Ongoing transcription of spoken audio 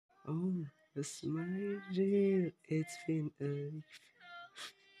Oh, it's my dear, it's been a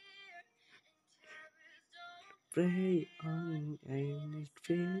pray on any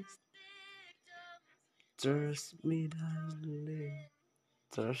face. Trust me, darling.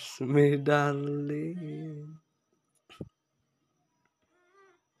 Trust me, darling.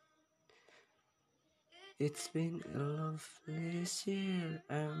 It's been a lovely year.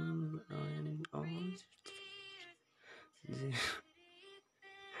 I'm on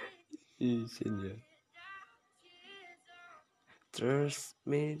ya. Trust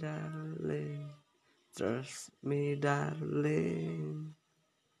me, darling. Trust me, darling.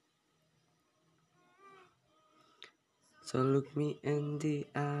 So look me in the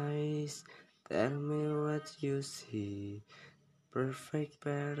eyes. Tell me what you see. Perfect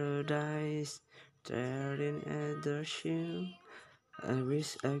paradise. Staring at the shoe. I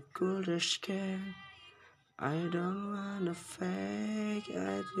wish I could escape. I don't wanna fake.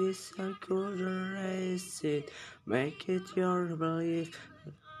 I wish I could erase it. Make it your belief.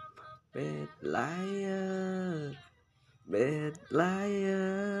 Bad liar. Bad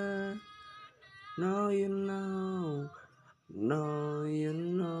liar. No, you know. No, you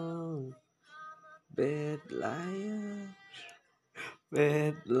know. Bad liar.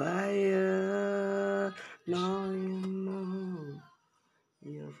 Bad liar. No, you know.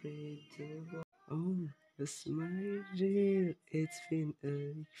 You're free to go. Oh, it's my dear. It's been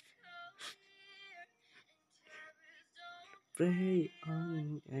a pray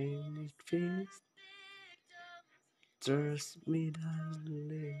on any face. Trust me,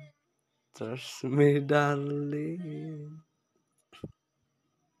 darling. Trust me, darling.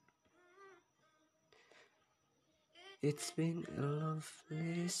 It's been a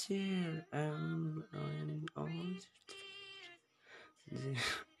lovely year. I'm on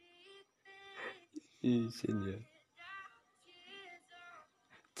ya.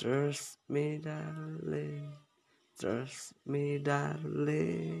 Trust me, darling. Trust me,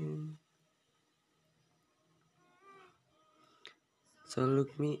 darling. So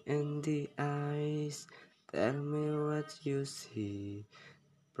look me in the eyes. Tell me what you see.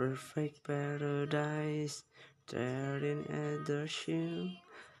 Perfect paradise. Staring at the shoe.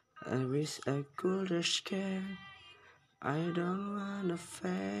 I wish I could escape. I don't wanna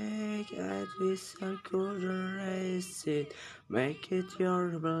fake. I wish I could erase it. Make it your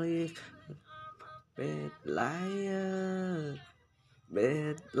belief. Bad liar.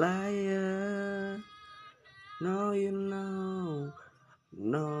 Bad liar. No, you know.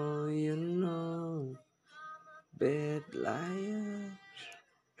 No, you know. Bad liar.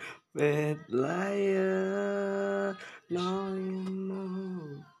 Bad liar. No, you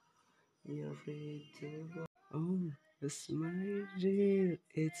know. You're free to go. Oh, it's my dear.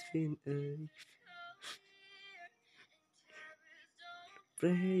 It's been a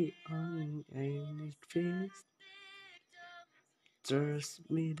pray on any face. Trust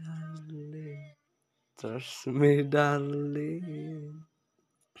me, darling. Trust me, darling.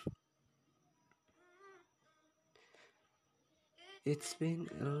 It's been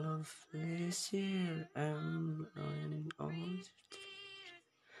a lovely year. I'm on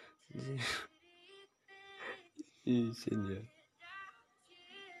ya.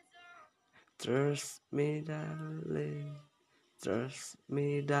 Trust me, darling. Trust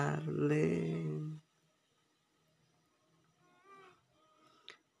me, darling.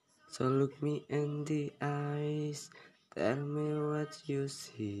 So look me in the eyes. Tell me what you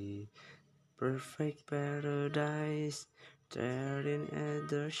see. Perfect paradise. Staring at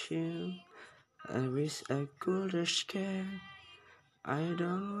the shoe. I wish I could escape. I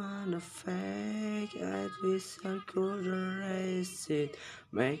don't wanna fake. I wish I could erase it.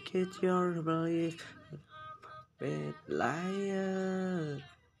 Make it your belief. Bad liar.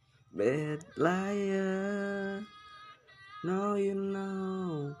 Bad liar. No, you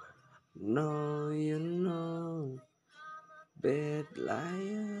know. No, you know. Bad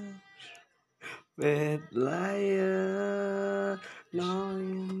liar. Bad liar. No,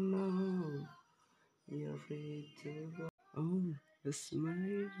 you know. You're free to go. Oh, it's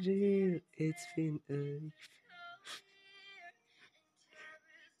my dear. It's been a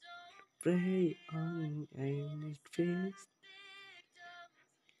pray on any face.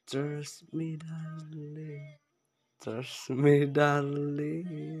 Trust me, darling. Trust me,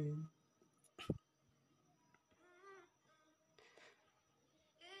 darling.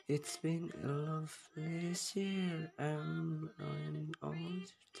 It's been a lovely year. I'm on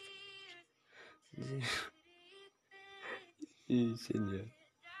ya.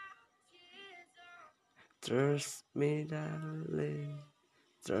 Trust me, darling.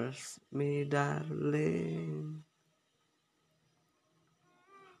 Trust me, darling.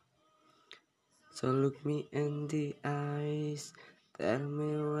 So look me in the eyes, tell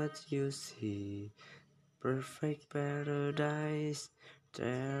me what you see. Perfect paradise,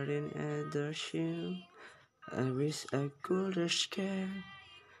 staring at the shore. I wish I could escape.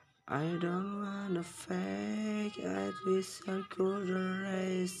 I don't wanna fake. I wish I could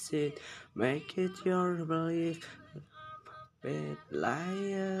erase it. Make it your belief. Bad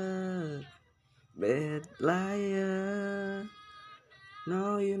liar, bad liar.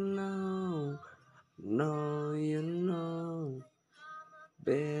 No, you know, no, you know.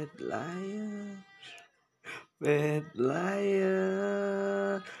 Bad liar, bad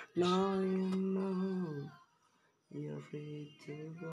liar. No, you know. You're free to go.